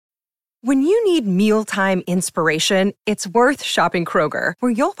When you need mealtime inspiration, it's worth shopping Kroger,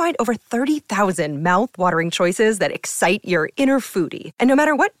 where you'll find over 30,000 mouth-watering choices that excite your inner foodie. And no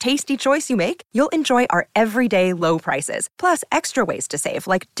matter what tasty choice you make, you'll enjoy our everyday low prices, plus extra ways to save,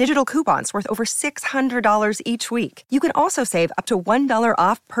 like digital coupons worth over $600 each week. You can also save up to $1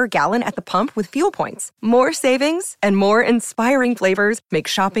 off per gallon at the pump with fuel points. More savings and more inspiring flavors make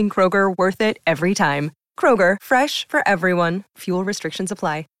shopping Kroger worth it every time. Kroger, fresh for everyone. Fuel restrictions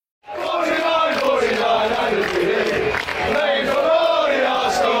apply.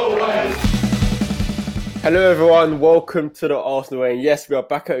 Hello everyone, welcome to the Arsenal Way. And yes, we are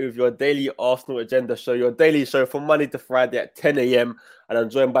back at with your daily Arsenal agenda show, your daily show from Monday to Friday at 10 a.m. And I'm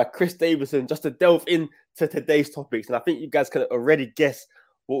joined by Chris Davison just to delve into today's topics. And I think you guys can already guess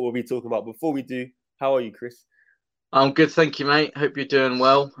what we'll be talking about. Before we do, how are you, Chris? I'm good, thank you, mate. Hope you're doing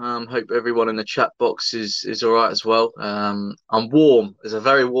well. Hope everyone in the chat box is all right as well. I'm warm. It's a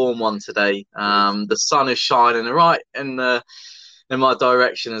very warm one today. The sun is shining right in my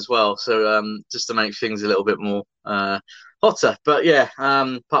direction as well. So just to make things a little bit more hotter. But yeah,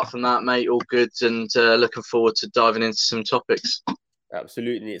 apart from that, mate, all good, and looking forward to diving into some topics.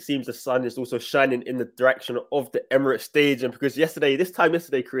 Absolutely. It seems the sun is also shining in the direction of the Emirates Stadium, because this time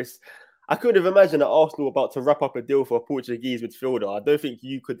yesterday, Chris, I couldn't have imagined that Arsenal were about to wrap up a deal for a Portuguese midfielder. I don't think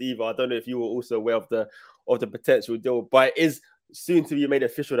you could either. I don't know if you were also aware of the potential deal, but it is soon to be made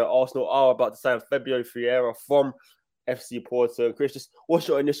official that Arsenal are about to sign Fabio Vieira from FC Porto. Chris, just what's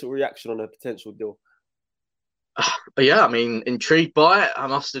your initial reaction on a potential deal? Yeah, I mean, intrigued by it, I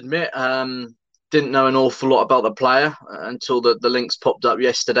must admit. Didn't know an awful lot about the player until the links popped up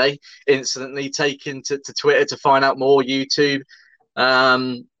yesterday. Instantly taken to Twitter to find out more, YouTube.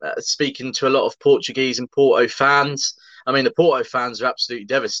 Speaking to a lot of Portuguese and Porto fans. I mean, the Porto fans are absolutely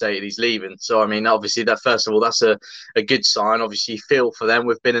devastated he's leaving. So, I mean, obviously, that first of all, that's a good sign. Obviously, you feel for them.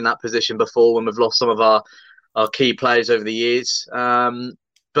 We've been in that position before when we've lost some of our key players over the years.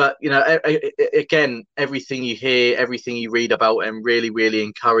 But, you know, again, everything you hear, everything you read about him, really, really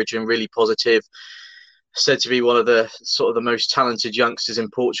encouraging, really positive. Said to be one of the sort of the most talented youngsters in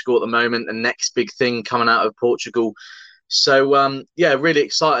Portugal at the moment. The next big thing coming out of Portugal. So, yeah, really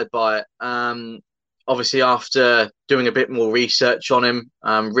excited by it. Obviously, after doing a bit more research on him,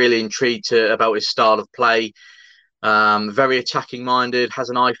 I'm really intrigued about his style of play. Very attacking minded, has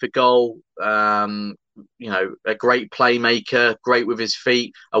an eye for goal. You know, a great playmaker, great with his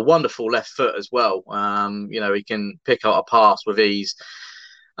feet, a wonderful left foot as well. You know, he can pick out a pass with ease,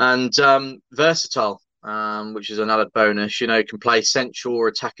 and versatile, which is another bonus. You know, can play central or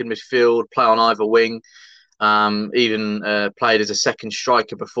attacking midfield, play on either wing. Even played as a second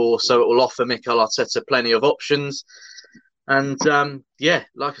striker before, so it will offer Mikel Arteta plenty of options. And yeah,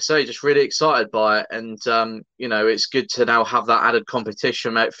 like I say, just really excited by it. And you know, it's good to now have that added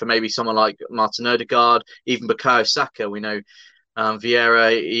competition for maybe someone like Martin Odegaard, even Bukayo Saka. We know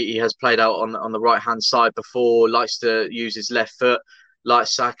Vieira, he has played out on the right hand side before, likes to use his left foot like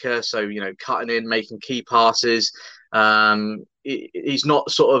Saka, so you know, cutting in, making key passes. He's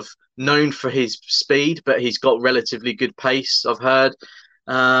not sort of known for his speed, but he's got relatively good pace, I've heard.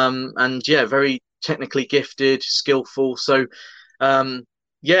 And yeah, very technically gifted, skillful. So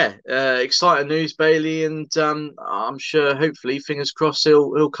yeah, exciting news, Bailey, and I'm sure, hopefully, fingers crossed,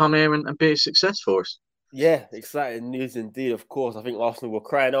 he'll come here and be a success for us. Yeah, exciting news indeed, of course. I think Arsenal were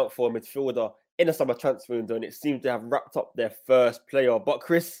crying out for a midfielder in the summer transfer window, and it seems to have wrapped up their first player. But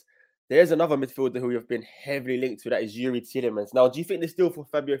Chris, there's another midfielder who have been heavily linked to, that is Yuri Tielemans. Now, do you think this deal for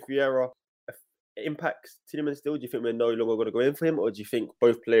Fabio Vieira impacts Tielemans still? Do you think we're no longer going to go in for him, or do you think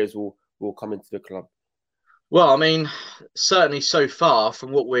both players will come into the club? Well, I mean, certainly so far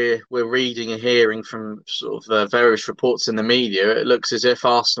from what we're reading and hearing from sort of various reports in the media, it looks as if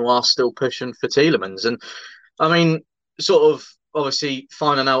Arsenal are still pushing for Tielemans. And I mean, sort of obviously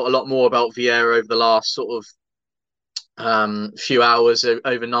finding out a lot more about Vieira over the last sort of few hours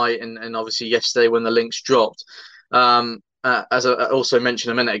overnight, and obviously yesterday when the links dropped. As I also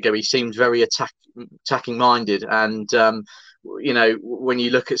mentioned a minute ago, he seemed very attacking minded, and you know, when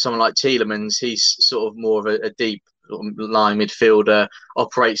you look at someone like Tielemans, he's sort of more of a deep line midfielder,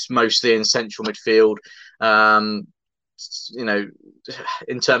 operates mostly in central midfield. You know,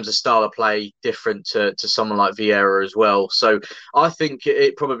 in terms of style of play, different to someone like Vieira as well. So I think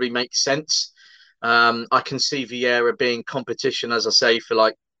it probably makes sense. I can see Vieira being competition, as I say, for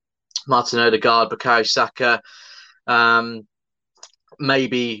like Martin Odegaard, Bukayo Saka,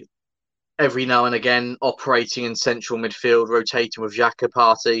 maybe every now and again operating in central midfield, rotating with Xhaka,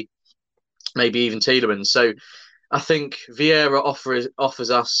 Partey, maybe even Tielemans. So I think Vieira offers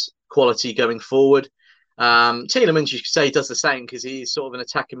us quality going forward. Tielemans, you could say, does the same because he's sort of an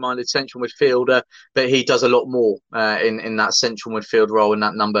attacking-minded central midfielder, but he does a lot more in that central midfield role, in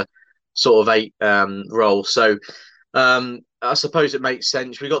that number sort of 8 role. So I suppose it makes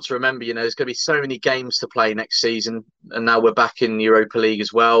sense. We've got to remember, there's going to be so many games to play next season, and now we're back in Europa League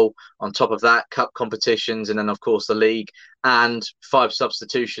as well. On top of that, cup competitions, and then of course the league, and 5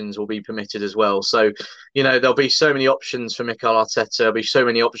 substitutions will be permitted as well. So, there'll be so many options for Mikel Arteta. There'll be so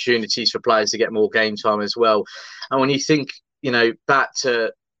many opportunities for players to get more game time as well. And when you think, back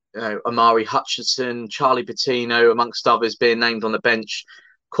to Amari Hutchinson, Charlie Patino, amongst others, being named on the bench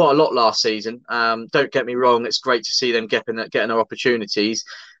quite a lot last season. Don't get me wrong, it's great to see them getting their opportunities,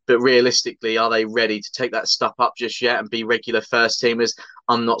 but realistically, are they ready to take that step up just yet and be regular first teamers?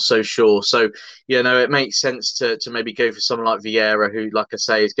 I'm not so sure. So, it makes sense to maybe go for someone like Vieira, who, like I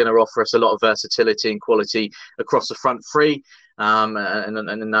say, is going to offer us a lot of versatility and quality across the front three, and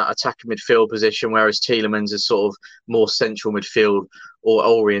in that attacking midfield position, whereas Tielemans is sort of more central midfield or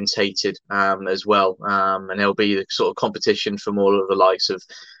orientated as well. And there'll be the sort of competition from all of the likes of,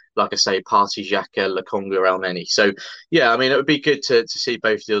 like I say, Partey, Xhaka, Lokonga, Elneny. So, yeah, I mean, it would be good to see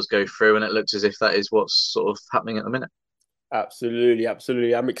both deals go through, and it looks as if that is what's sort of happening at the minute. Absolutely,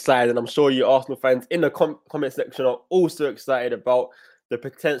 absolutely. I'm excited, and I'm sure you Arsenal fans in the comment section are also excited about the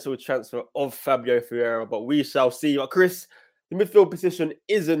potential transfer of Fabio Vieira, but we shall see. But Chris, the midfield position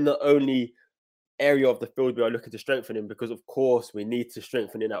isn't the only area of the field we are looking to strengthen in, because of course we need to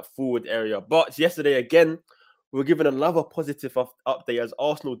strengthen in that forward area. But yesterday again, we were given another positive update, as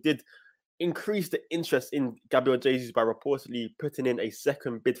Arsenal did increase the interest in Gabriel Jesus by reportedly putting in a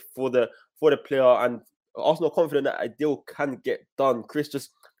second bid for the player, and Arsenal are confident that a deal can get done. Chris,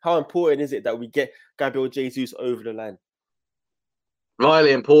 just how important is it that we get Gabriel Jesus over the line?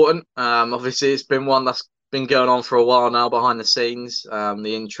 Really important. Obviously, it's been one that's been going on for a while now behind the scenes. The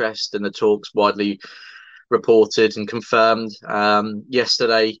interest and the talks widely reported and confirmed.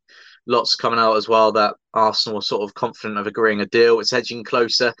 Yesterday, lots coming out as well that Arsenal were sort of confident of agreeing a deal. It's edging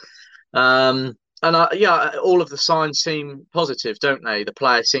closer. All of the signs seem positive, don't they? The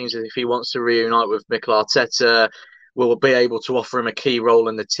player seems as if he wants to reunite with Mikel Arteta. We'll be able to offer him a key role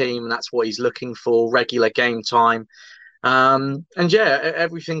in the team. That's what he's looking for, regular game time.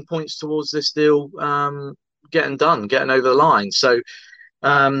 Everything points towards this deal getting done, getting over the line. So,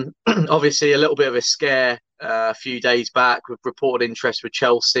 obviously, a little bit of a scare a few days back with reported interest with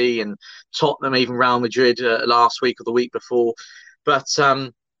Chelsea and Tottenham, even Real Madrid last week or the week before. But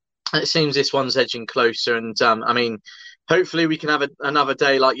it seems this one's edging closer. And, hopefully we can have another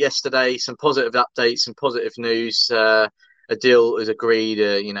day like yesterday, some positive updates, some positive news. A deal is agreed,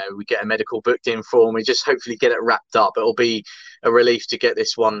 we get a medical booked in for him. We just hopefully get it wrapped up. It'll be a relief to get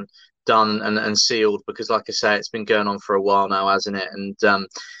this one done and sealed, because like I say, it's been going on for a while now, hasn't it? And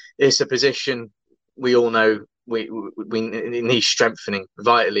it's a position we all know we need strengthening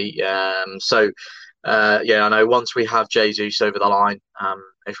vitally. I know once we have Jesus over the line,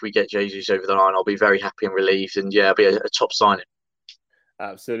 if we get Jesus over the line, I'll be very happy and relieved, and it'll be a top signing.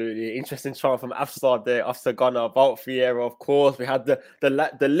 Absolutely. Interesting chant from Afsar there, Afsar Gunner, about Vieira, of course. We had the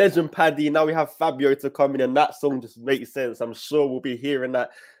legend Paddy. Now we have Fabio to come in, and that song just makes sense. I'm sure we'll be hearing that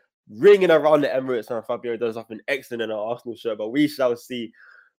ringing around the Emirates, and Fabio does something excellent in our Arsenal shirt, but we shall see.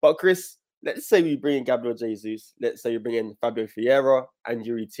 But Chris, let's say we bring in Gabriel Jesus. Let's say we bring in Fabio Vieira and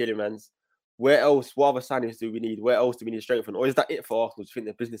Yuri Tielemans. Where else? What other signings do we need? Where else do we need to strengthen? Or is that it for Arsenal? Do you think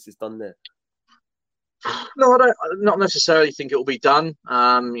the business is done there? No, I don't. Not necessarily think it will be done.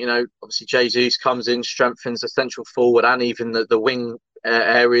 Obviously Jesus comes in, strengthens the central forward and even the wing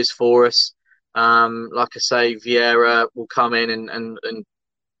areas for us. Like I say, Vieira will come in and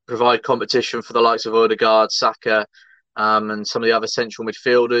provide competition for the likes of Odegaard, Saka, and some of the other central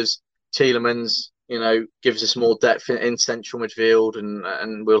midfielders. Tielemans, gives us more depth in central midfield,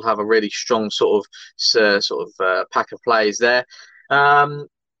 and we'll have a really strong sort of pack of players there.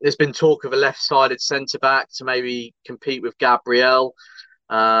 There's been talk of a left-sided centre-back to maybe compete with Gabriel.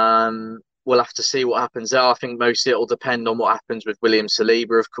 We'll have to see what happens there. I think mostly it will depend on what happens with William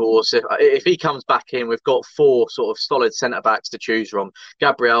Saliba, of course. If he comes back in, we've got 4 sort of solid centre-backs to choose from.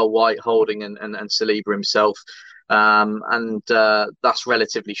 Gabriel, White, Holding and Saliba himself. That's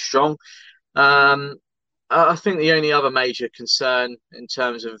relatively strong. I think the only other major concern in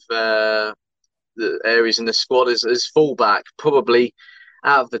terms of the areas in the squad is fullback. Probably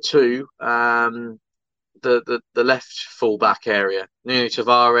out of the 2, the left fullback area. Nuno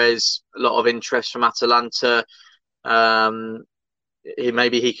Tavares, a lot of interest from Atalanta.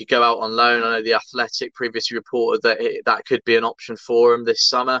 Maybe he could go out on loan. I know the Athletic previously reported that could be an option for him this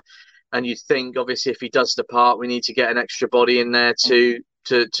summer. And you'd think, obviously, if he does depart, we need to get an extra body in there to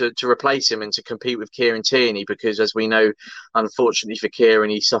to replace him and to compete with Kieran Tierney, because as we know, unfortunately for Kieran,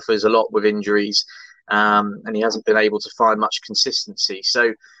 he suffers a lot with injuries, and he hasn't been able to find much consistency.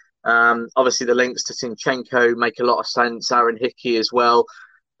 So obviously the links to Zinchenko make a lot of sense. Aaron Hickey as well.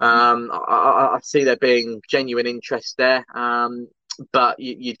 I see there being genuine interest there. But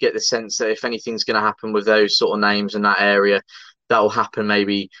you'd get the sense that if anything's going to happen with those sort of names in that area, that will happen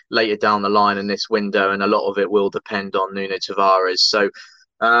maybe later down the line in this window, and a lot of it will depend on Nuno Tavares. So,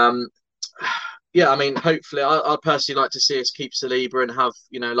 yeah, I mean, hopefully, I'd personally like to see us keep Saliba and have,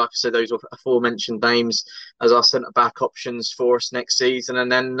 like I said, those aforementioned names as our centre-back options for us next season, and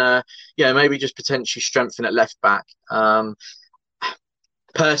then, maybe just potentially strengthen at left-back.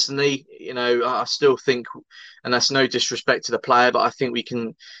 Personally, I still think, and that's no disrespect to the player, but I think we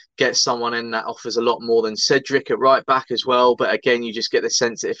can get someone in that offers a lot more than Cedric at right back as well. But again, you just get the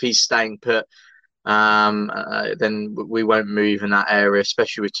sense that if he's staying put, then we won't move in that area,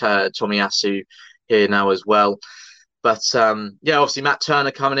 especially with Tomiyasu here now as well. But obviously Matt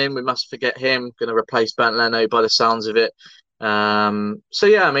Turner coming in, we must forget him, going to replace Bernd Leno by the sounds of it.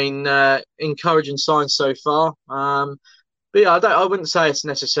 Encouraging signs so far. But yeah, I wouldn't say it's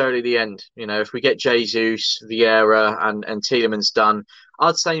necessarily the end. If we get Jesus, Vieira, and Tielemans done,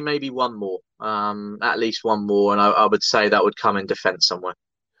 I'd say maybe one more, at least one more, and I would say that would come in defence somewhere.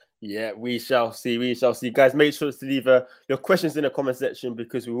 Yeah, we shall see. We shall see. Guys, make sure to leave your questions in the comment section,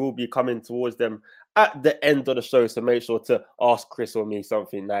 because we will be coming towards them at the end of the show. So make sure to ask Chris or me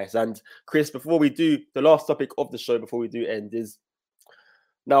something nice. And Chris, before we do, the last topic of the show before we do end is,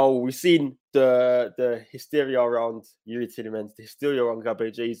 now we've seen the hysteria around Yuri Tielemans, the hysteria around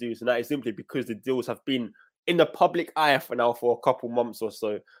Gabriel Jesus, and that is simply because the deals have been in the public eye for a couple months or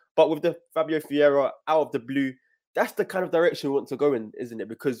so. But with the Fabio Vieira out of the blue, that's the kind of direction we want to go in, isn't it?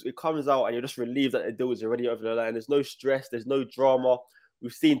 Because it comes out and you're just relieved that the deal is already over the line. There's no stress, there's no drama.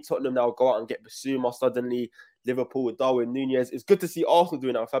 We've seen Tottenham now go out and get Basuma suddenly, Liverpool with Darwin Núñez. It's good to see Arsenal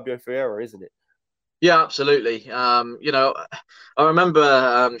doing that with Fabio Vieira, isn't it? Yeah, absolutely. I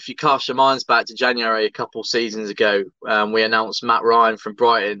remember, if you cast your minds back to January a couple seasons ago, we announced Matt Ryan from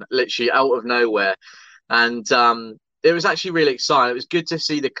Brighton, literally out of nowhere. And it was actually really exciting. It was good to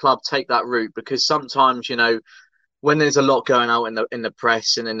see the club take that route, because sometimes, when there's a lot going out in the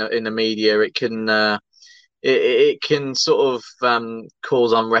press and in the media, it can it can sort of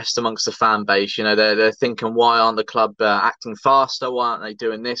cause unrest amongst the fan base. They're thinking, why aren't the club acting faster? Why aren't they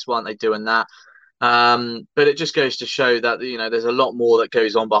doing this? Why aren't they doing that? But it just goes to show that, there's a lot more that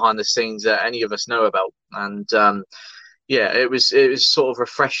goes on behind the scenes that any of us know about. And it was sort of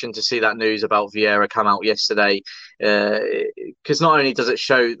refreshing to see that news about Vieira come out yesterday, because not only does it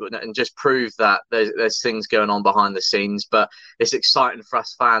show and just prove that there's things going on behind the scenes, but it's exciting for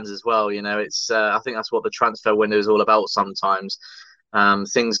us fans as well. It's I think that's what the transfer window is all about sometimes.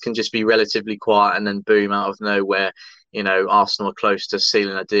 Things can just be relatively quiet, and then boom, out of nowhere, Arsenal are close to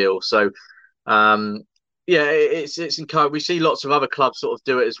sealing a deal. So it's encouraging. We see lots of other clubs sort of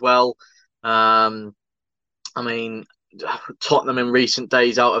do it as well. Tottenham in recent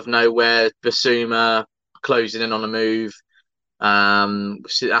days, out of nowhere, Basuma closing in on a move.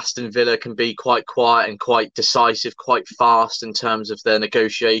 Aston Villa can be quite quiet and quite decisive, quite fast in terms of their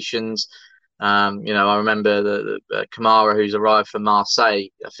negotiations. I remember the Kamara, who's arrived from Marseille,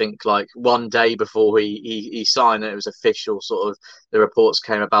 I think like one day before he signed it was official, sort of the reports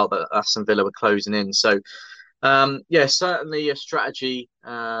came about that Aston Villa were closing in. So certainly a strategy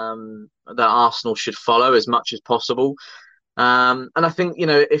that Arsenal should follow as much as possible. And I think,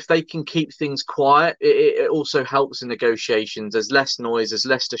 if they can keep things quiet, it also helps in negotiations. There's less noise, there's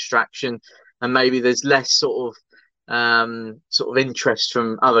less distraction, and maybe there's less sort of interest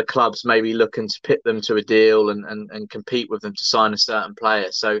from other clubs maybe looking to pit them to a deal and compete with them to sign a certain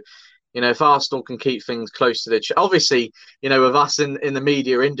player. So, if Arsenal can keep things close to the obviously, with us in the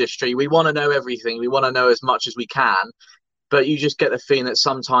media industry, we want to know everything. We want to know as much as we can. But you just get the feeling that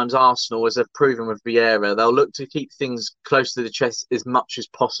sometimes Arsenal, as they've proven with Vieira, they'll look to keep things close to the chest as much as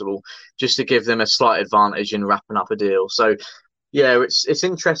possible, just to give them a slight advantage in wrapping up a deal. So, yeah, it's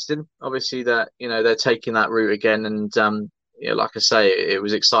interesting, obviously, that, they're taking that route again. And, like I say, it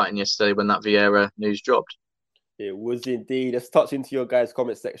was exciting yesterday when that Vieira news dropped. It was indeed. Let's touch into your guys'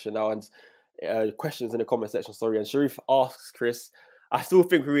 comment section now, and questions in the comment section. Sorry. And Sharif asks, Chris, I still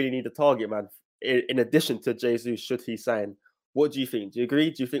think we really need a target, man. In addition to Jesus, should he sign? What do you think? Do you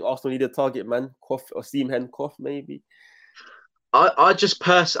agree? Do you think Arsenal need a target man? Koff or Seamhen Koff, maybe? I just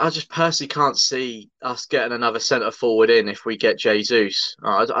personally can't see us getting another centre forward in if we get Jesus.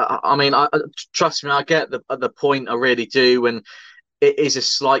 Trust me, I get the point. I really do. And it is a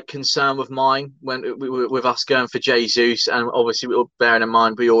slight concern with mine with us going for Jesus, and obviously we're bearing in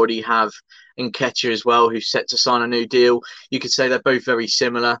mind we already have Nketiah as well, who's set to sign a new deal. You could say they're both very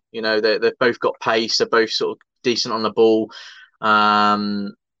similar. You know, they've both got pace. They're both sort of decent on the ball.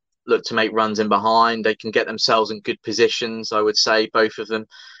 Look to make runs in behind. They can get themselves in good positions. I would say both of them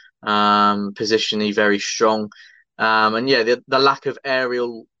positionally very strong. And yeah, the lack of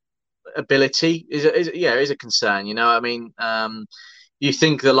aerial ability is a concern. You know, I mean, you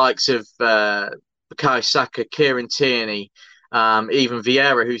think the likes of Bukayo Saka, Kieran Tierney, even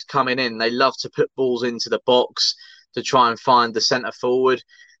Vieira, who's coming in, they love to put balls into the box to try and find the centre forward.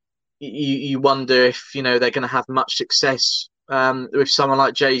 You wonder if, you know, they're going to have much success with someone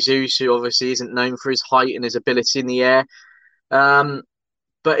like Jesus, who obviously isn't known for his height and his ability in the air.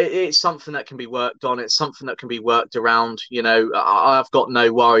 But it's something that can be worked on. It's something that can be worked around. You know, I've got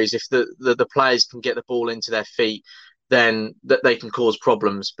no worries. If the players can get the ball into their feet, then that they can cause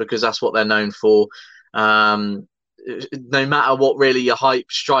problems, because that's what they're known for. No matter what really your hype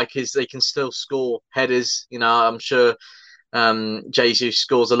strike is, they can still score headers. You know, I'm sure Jesus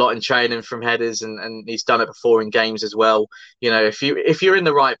scores a lot in training from headers, and he's done it before in games as well. You know, if you're in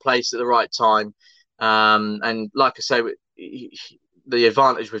the right place at the right time, and like I say, the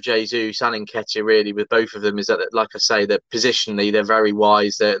advantage with Jesus and Nketiah really with both of them is that, like I say, that positionally they're very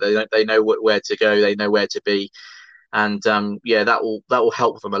wise. They know where to go. They know where to be, and yeah, that will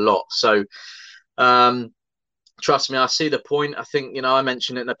help them a lot. So trust me, I see the point. I think, you know, I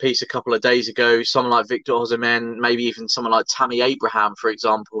mentioned it in a piece a couple of days ago. Someone like Victor Osimhen, maybe even someone like Tammy Abraham, for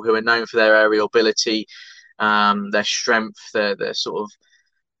example, who are known for their aerial ability, their strength, their sort of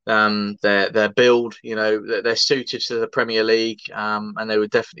their build. You know, they're suited to the Premier League, and they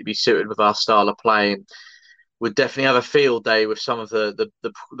would definitely be suited with our style of play, and would definitely have a field day with some of the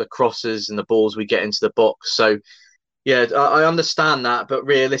crosses and the balls we get into the box. So yeah, I understand that, but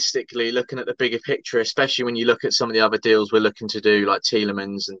realistically, looking at the bigger picture, especially when you look at some of the other deals we're looking to do, like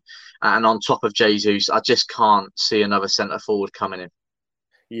Tielemans and on top of Jesus, I just can't see another centre forward coming in.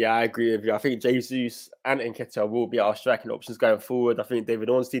 Yeah, I agree with you. I think Jesus and Nketiah will be our striking options going forward. I think David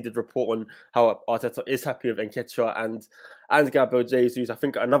Ornstein did report on how Arteta is happy with Nketiah and Gabriel Jesus. I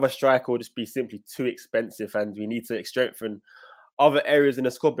think another striker will just be simply too expensive, and we need to strengthen other areas in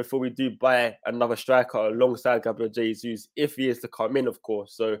the squad before we do buy another striker alongside Gabriel Jesus, if he is to come in, of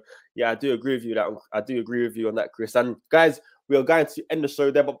course. So yeah, I do agree with you on that, Chris. And guys, we are going to end the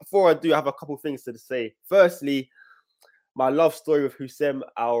show there, but before I do, I have a couple of things to say. Firstly, my love story with Houssem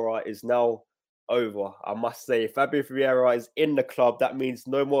Aouar is now over. I must say, Fabio Vieira is in the club. That means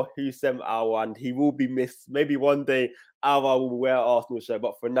no more Houssem Aouar, and he will be missed. Maybe one day Aouar will wear Arsenal shirt,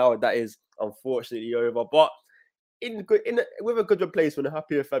 but for now, that is unfortunately over. But with a good replacement, I'm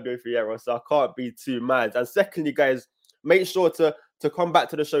happy with Fabio Vieira, so I can't be too mad. And secondly, guys, make sure to come back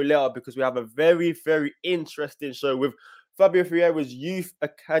to the show later, because we have a very, very interesting show with Fabio Vieira's youth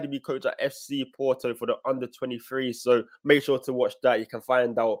academy coach at FC Porto for the under-23. So make sure to watch that. You can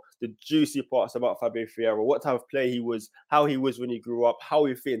find out the juicy parts about Fabio Vieira, what type of player he was, how he was when he grew up, how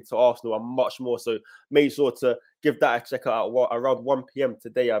he fit into Arsenal, and much more. So make sure to give that a check out around 1 p.m.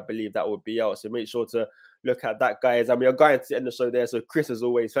 today, I believe that will be out. So make sure to look at that, guys. And we are going to end the show there. So Chris, as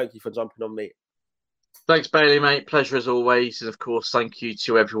always, thank you for jumping on, mate. Thanks, Bailey, mate. Pleasure as always. And of course, thank you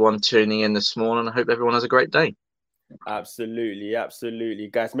to everyone tuning in this morning. I hope everyone has a great day. Absolutely, absolutely.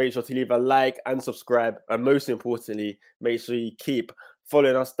 Guys, make sure to leave a like and subscribe. And most importantly, make sure you keep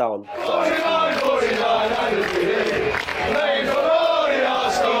following us down.